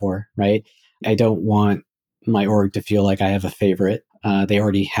pride for, right? I don't want my org to feel like I have a favorite. They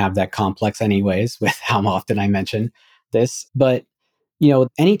already have that complex anyways with how often I mention this. But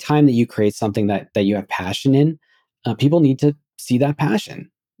anytime that you create something that you have passion in, people need to see that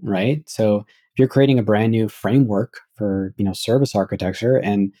passion, right? So if you're creating a brand new framework for service architecture,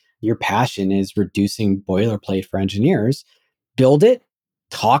 and your passion is reducing boilerplate for engineers, build it,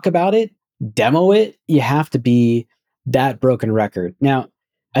 talk about it, demo it. You have to be that broken record. Now,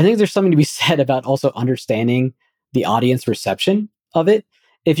 I think there's something to be said about also understanding the audience reception of it.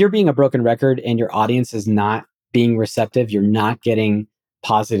 If you're being a broken record and your audience is not being receptive, you're not getting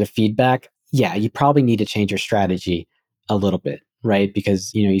positive feedback, yeah, you probably need to change your strategy a little bit, right?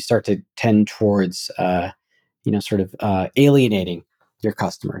 Because you start to tend towards sort of alienating your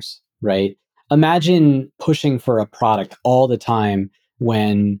customers, right? Imagine pushing for a product all the time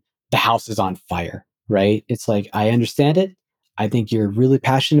when the house is on fire, right? It's like, I understand it. I think you're really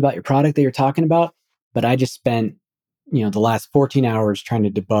passionate about your product that you're talking about, but I just spent the last 14 hours trying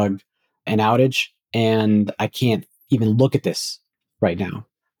to debug an outage, and I can't even look at this right now,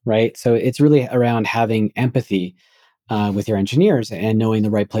 right? So it's really around having empathy with your engineers and knowing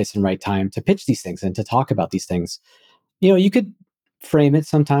the right place and right time to pitch these things and to talk about these things. You could frame it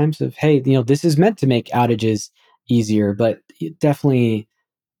sometimes of, hey, this is meant to make outages easier, but it definitely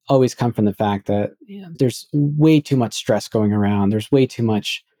always come from the fact that there's way too much stress going around. There's way too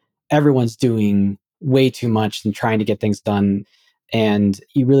much, everyone's doing way too much and trying to get things done. And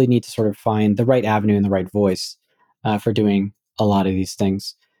you really need to sort of find the right avenue and the right voice for doing a lot of these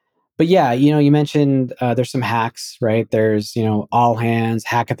things. But yeah, you mentioned there's some hacks, right? There's, all hands,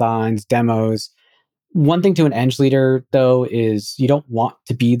 hackathons, demos. One thing to an eng leader, though, is you don't want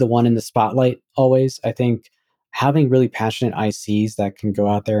to be the one in the spotlight always. I think having really passionate ICs that can go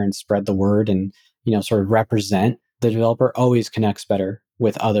out there and spread the word and, sort of represent the developer always connects better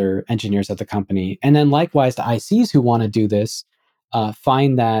with other engineers at the company. And then likewise, the ICs who want to do this,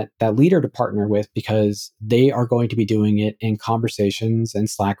 find that leader to partner with because they are going to be doing it in conversations and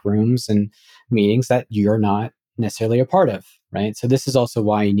Slack rooms and meetings that you're not necessarily a part of, right? So this is also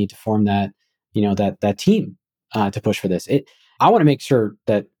why you need to form that team to push for this. I want to make sure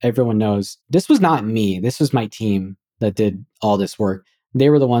that everyone knows this was not me. This was my team that did all this work. They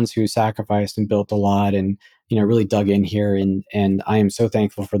were the ones who sacrificed and built a lot and really dug in here. And I am so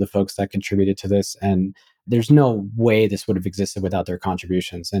thankful for the folks that contributed to this. And there's no way this would have existed without their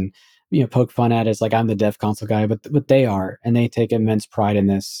contributions. And poke fun at it as like I'm the dev console guy, but they are, and they take immense pride in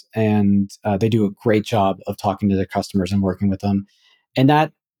this, and they do a great job of talking to their customers and working with them, and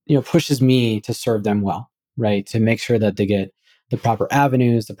that pushes me to serve them well, right? To make sure that they get the proper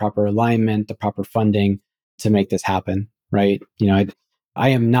avenues, the proper alignment, the proper funding to make this happen, right? I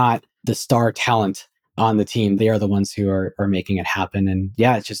am not the star talent on the team. They are the ones who are making it happen. And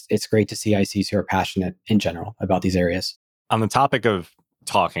yeah, it's great to see ICs who are passionate in general about these areas. On the topic of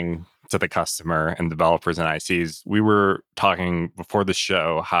talking to the customer and developers and ICs, we were talking before the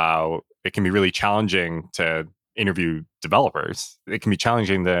show how it can be really challenging to interview developers. It can be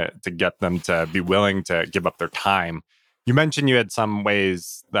challenging to get them to be willing to give up their time. You mentioned you had some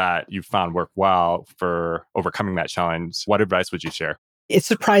ways that you found work well for overcoming that challenge. What advice would you share? It's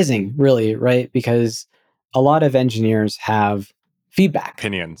surprising, really, right? Because a lot of engineers have feedback.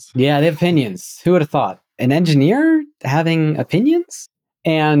 Opinions. Yeah, they have opinions. Who would have thought? An engineer having opinions?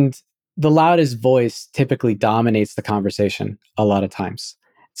 And the loudest voice typically dominates the conversation a lot of times.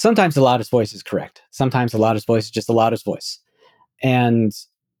 Sometimes the loudest voice is correct. Sometimes the loudest voice is just the loudest voice. And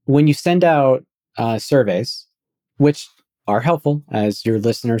when you send out surveys, which are helpful, as your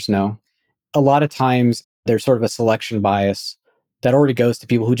listeners know, a lot of times there's sort of a selection bias that already goes to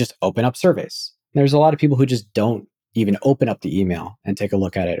people who just open up surveys. There's a lot of people who just don't even open up the email and take a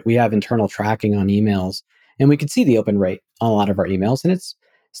look at it. We have internal tracking on emails, and we can see the open rate on a lot of our emails, and it's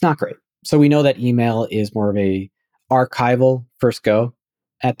not great. So we know that email is more of a archival first go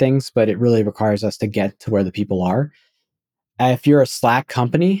at things, but it really requires us to get to where the people are. If you're a Slack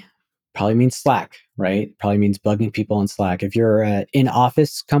company, probably means Slack, right? Probably means bugging people in Slack. If you're an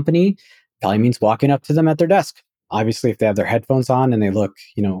in-office company, probably means walking up to them at their desk. Obviously, if they have their headphones on and they look,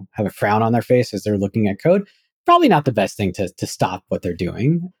 have a frown on their face as they're looking at code, probably not the best thing to stop what they're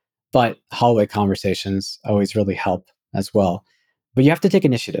doing. But hallway conversations always really help as well. But you have to take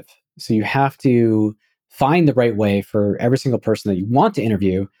initiative. So you have to find the right way for every single person that you want to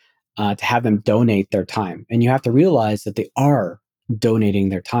interview to have them donate their time. And you have to realize that they are donating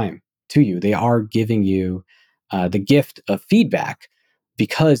their time to you. They are giving you the gift of feedback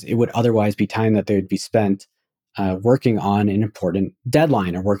because it would otherwise be time that they would be spent working on an important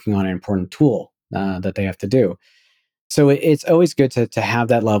deadline or working on an important tool that they have to do. So it's always good to have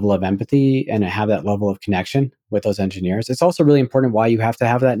that level of empathy and have that level of connection with those engineers. It's also really important why you have to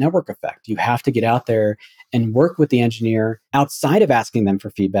have that network effect. You have to get out there and work with the engineer outside of asking them for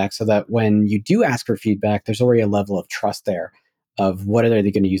feedback so that when you do ask for feedback, there's already a level of trust there of what are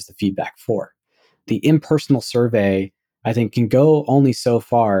they going to use the feedback for. The impersonal survey, I think, can go only so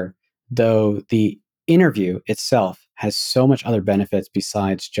far, though the interview itself has so much other benefits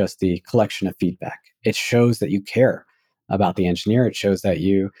besides just the collection of feedback. It shows that you care about the engineer. It shows that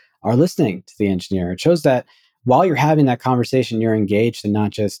you are listening to the engineer. It shows that while you're having that conversation, you're engaged and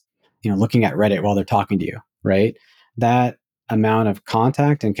not just, looking at Reddit while they're talking to you, right? That amount of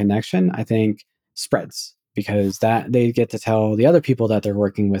contact and connection, I think, spreads because that they get to tell the other people that they're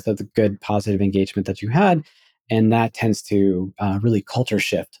working with of the good, positive engagement that you had. And that tends to really culture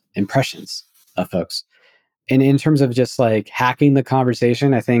shift impressions of folks. And in terms of just like hacking the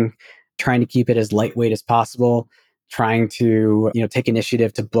conversation, I think trying to keep it as lightweight as possible, trying to, take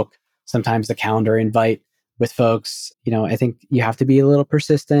initiative to book sometimes the calendar invite with folks. I think you have to be a little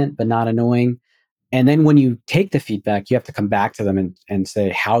persistent, but not annoying. And then when you take the feedback, you have to come back to them and say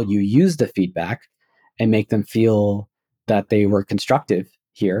how you use the feedback and make them feel that they were constructive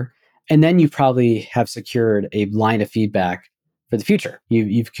here. And then you probably have secured a line of feedback for the future.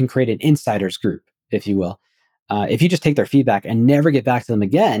 You can create an insiders group, if you will. If you just take their feedback and never get back to them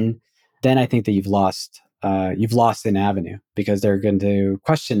again, then I think that you've lost you've lost an avenue because they're going to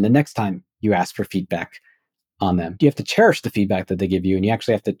question the next time you ask for feedback on them. You have to cherish the feedback that they give you, and you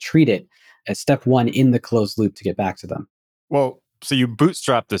actually have to treat it as step one in the closed loop to get back to them. Well, so you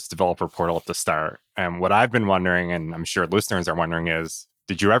bootstrapped this developer portal at the start. And what I've been wondering, and I'm sure listeners are wondering, is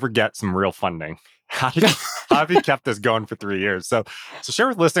did you ever get some real funding? How have you kept this going for 3 years? So share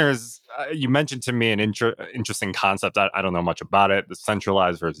with listeners. You mentioned to me an interesting concept. I don't know much about it. The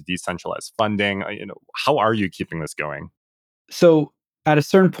centralized versus decentralized funding. How are you keeping this going? So at a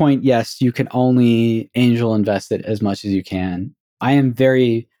certain point, yes, you can only angel invest it as much as you can. I am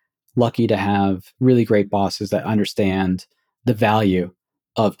very lucky to have really great bosses that understand the value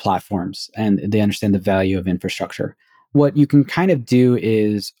of platforms and they understand the value of infrastructure. What you can kind of do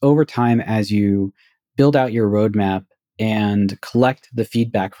is over time, as you build out your roadmap and collect the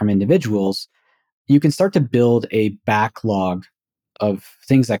feedback from individuals, you can start to build a backlog of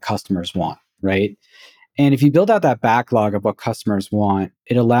things that customers want, right? And if you build out that backlog of what customers want,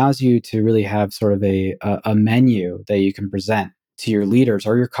 it allows you to really have sort of a menu that you can present to your leaders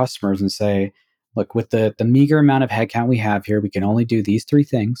or your customers and say, look, with the meager amount of headcount we have here, we can only do these three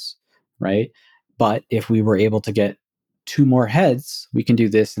things, right? But if we were able to get two more heads, we can do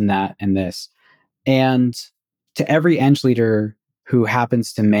this and that and this. And to every eng leader who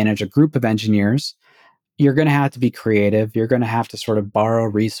happens to manage a group of engineers, you're going to have to be creative. You're going to have to sort of borrow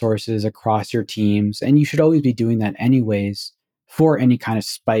resources across your teams. And you should always be doing that anyways for any kind of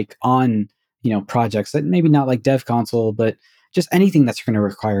spike on, projects that maybe not like dev console, but just anything that's going to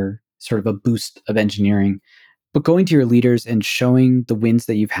require sort of a boost of engineering. But going to your leaders and showing the wins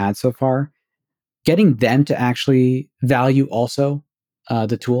that you've had so far, getting them to actually value also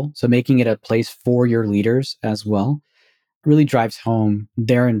the tool. So making it a place for your leaders as well really drives home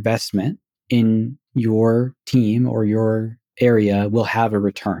their investment in your team or your area will have a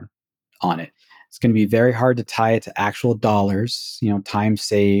return on it. It's going to be very hard to tie it to actual dollars, time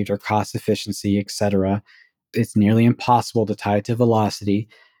saved or cost efficiency, etc. It's nearly impossible to tie it to velocity,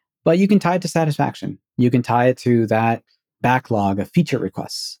 but you can tie it to satisfaction. You can tie it to that backlog of feature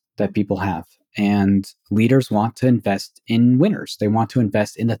requests that people have. And leaders want to invest in winners. They want to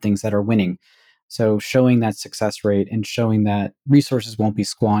invest in the things that are winning. So showing that success rate and showing that resources won't be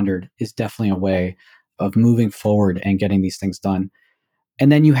squandered is definitely a way of moving forward and getting these things done.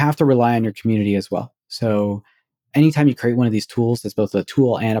 And then you have to rely on your community as well. So anytime you create one of these tools that's both a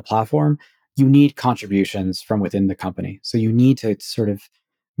tool and a platform, you need contributions from within the company. So you need to sort of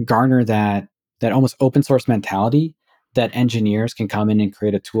garner that almost open source mentality that engineers can come in and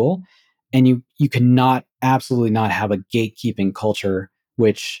create a tool. And you cannot absolutely not have a gatekeeping culture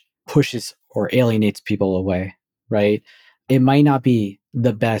which pushes or alienates people away, right? It might not be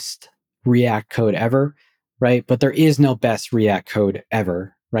the best React code ever, right? But there is no best React code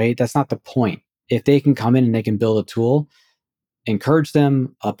ever, right? That's not the point. If they can come in and they can build a tool, encourage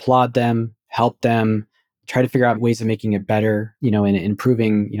them, applaud them, help them, try to figure out ways of making it better, and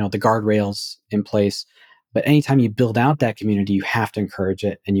improving, the guardrails in place. But anytime you build out that community, you have to encourage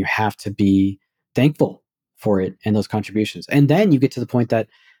it and you have to be thankful for it and those contributions. And then you get to the point that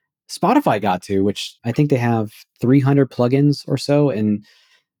Spotify got to, which I think they have 300 plugins or so, and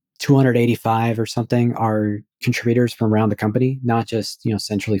 285 or something are contributors from around the company, not just,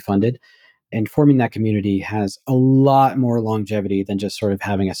 centrally funded. And forming that community has a lot more longevity than just sort of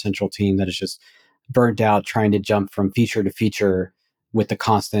having a central team that is just burnt out trying to jump from feature to feature with the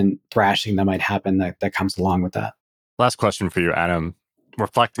constant thrashing that might happen that comes along with that. Last question for you, Adam.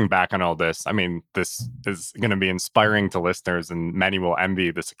 Reflecting back on all this, I mean, this is going to be inspiring to listeners and many will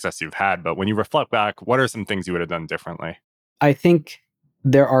envy the success you've had. But when you reflect back, what are some things you would have done differently? I think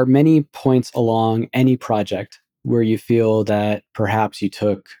there are many points along any project where you feel that perhaps you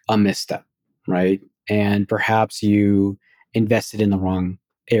took a misstep, right? And perhaps you invested in the wrong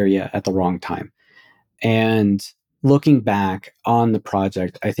area at the wrong time. And looking back on the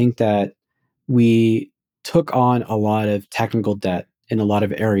project, I think that we took on a lot of technical debt in a lot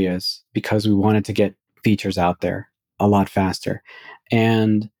of areas because we wanted to get features out there a lot faster.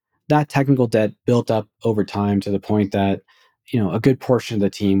 And that technical debt built up over time to the point that, a good portion of the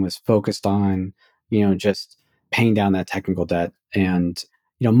team was focused on, just paying down that technical debt. And,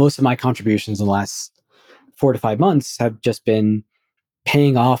 most of my contributions in the last 4 to 5 months have just been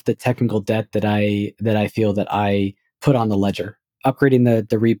paying off the technical debt that I feel that I put on the ledger, upgrading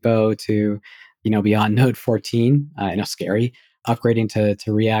the repo to, beyond Node 14. I know, scary. Upgrading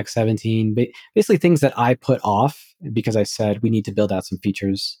to React 17, basically things that I put off because I said we need to build out some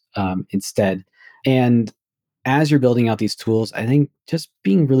features instead. And as you're building out these tools, I think just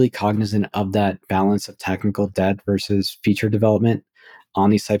being really cognizant of that balance of technical debt versus feature development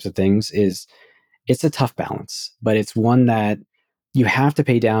on these types of things is It's a tough balance, but it's one that you have to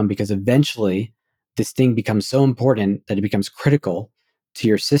pay down because eventually this thing becomes so important that it becomes critical to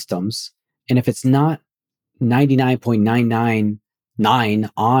your systems. And if it's not 99.999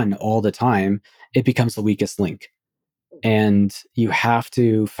 on all the time, it becomes the weakest link. And you have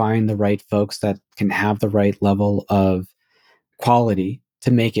to find the right folks that can have the right level of quality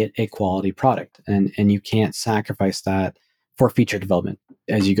to make it a quality product. And you can't sacrifice that for feature development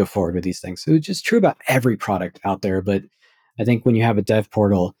as you go forward with these things. So it's just true about every product out there. But I think when you have a dev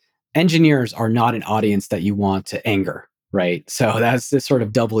portal, engineers are not an audience that you want to anger, right? So that's sort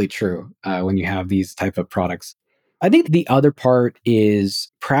of doubly true when you have these type of products. I think the other part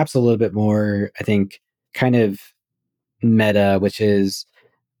is perhaps a little bit more, I think, kind of meta, which is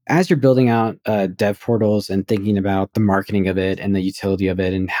as you're building out dev portals and thinking about the marketing of it and the utility of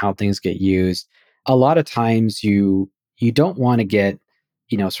it and how things get used, a lot of times you don't want to get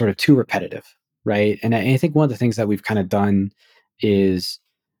sort of too repetitive, right? And I think one of the things that we've kind of done is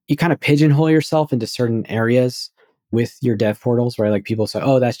you kind of pigeonhole yourself into certain areas with your dev portals, right? Like people say,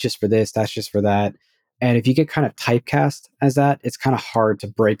 oh, that's just for this, that's just for that. And if you get kind of typecast as that, it's kind of hard to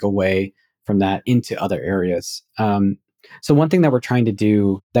break away from that into other areas. So one thing that we're trying to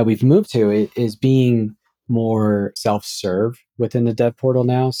do that we've moved to is being more self-serve within the dev portal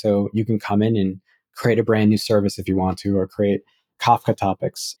now. So you can come in and create a brand new service if you want to, or create Kafka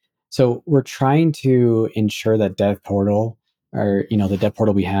topics. So we're trying to ensure that dev portal, or the dev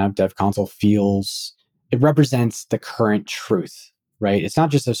portal we have, dev console, it represents the current truth, right? It's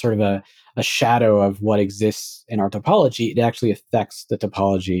not just a sort of a shadow of what exists in our topology. It actually affects the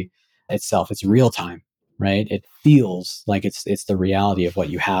topology itself. It's real time, right? It feels like it's the reality of what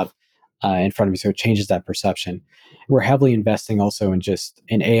you have in front of you. So it changes that perception. We're heavily investing also in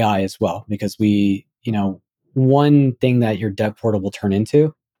AI as well, because one thing that your dev portal will turn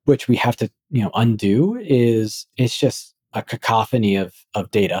into, which we have to undo, is it's just a cacophony of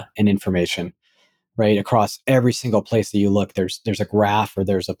data and information, right? Across every single place that you look, there's a graph or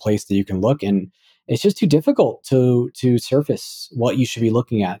there's a place that you can look, and it's just too difficult to surface what you should be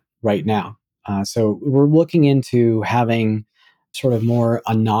looking at right now. So we're looking into having sort of more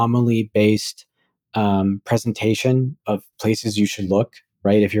anomaly-based presentation of places you should look,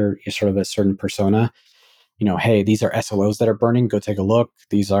 right? If you're sort of a certain persona, hey, these are SLOs that are burning, go take a look.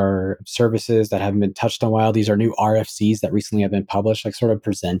 These are services that haven't been touched in a while. These are new RFCs that recently have been published, like sort of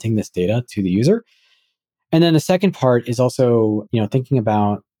presenting this data to the user. And then the second part is also, thinking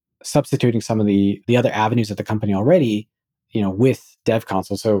about substituting some of the other avenues at the company already, with Dev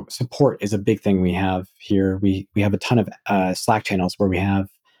Console. So support is a big thing we have here. We have a ton of Slack channels where we have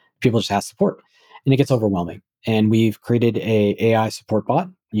people just ask support, and it gets overwhelming. And we've created a AI support bot,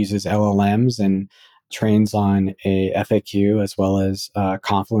 uses LLMs and trains on a FAQ as well as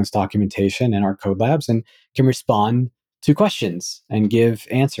Confluence documentation and our code labs, and can respond to questions and give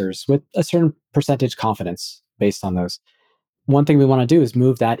answers with a certain percentage confidence based on those. One thing we want to do is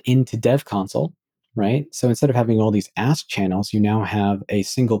move that into Dev Console, right? So instead of having all these ask channels, you now have a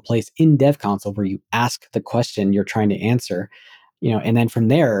single place in Dev Console where you ask the question you're trying to answer, and then from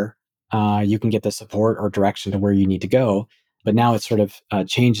there, you can get the support or direction to where you need to go. But now it sort of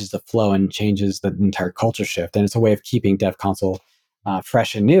changes the flow and changes the entire culture shift. And it's a way of keeping Dev Console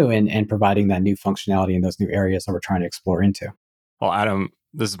fresh and new, and providing that new functionality in those new areas that we're trying to explore into. Well, Adam,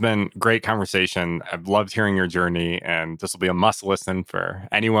 this has been great conversation. I've loved hearing your journey, and this will be a must listen for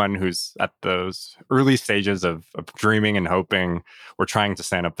anyone who's at those early stages of dreaming and hoping we're trying to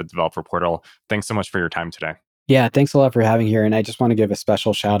stand up the developer portal. Thanks so much for your time today. Yeah, thanks a lot for having here. And I just want to give a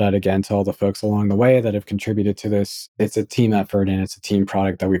special shout out again to all the folks along the way that have contributed to this. It's a team effort and it's a team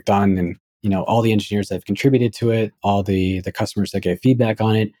product that we've done. And, all the engineers that have contributed to it, all the customers that gave feedback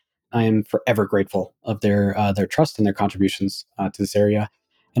on it, I am forever grateful of their trust and their contributions to this area.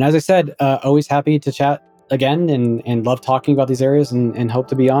 And as I said, always happy to chat again and love talking about these areas, and hope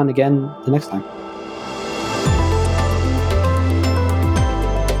to be on again the next time.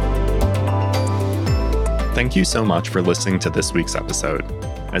 Thank you so much for listening to this week's episode.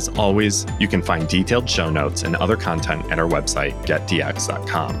 As always, you can find detailed show notes and other content at our website,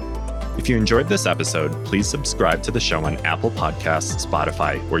 getdx.com. If you enjoyed this episode, please subscribe to the show on Apple Podcasts,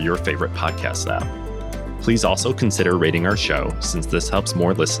 Spotify, or your favorite podcast app. Please also consider rating our show, since this helps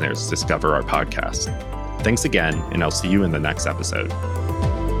more listeners discover our podcast. Thanks again, and I'll see you in the next episode.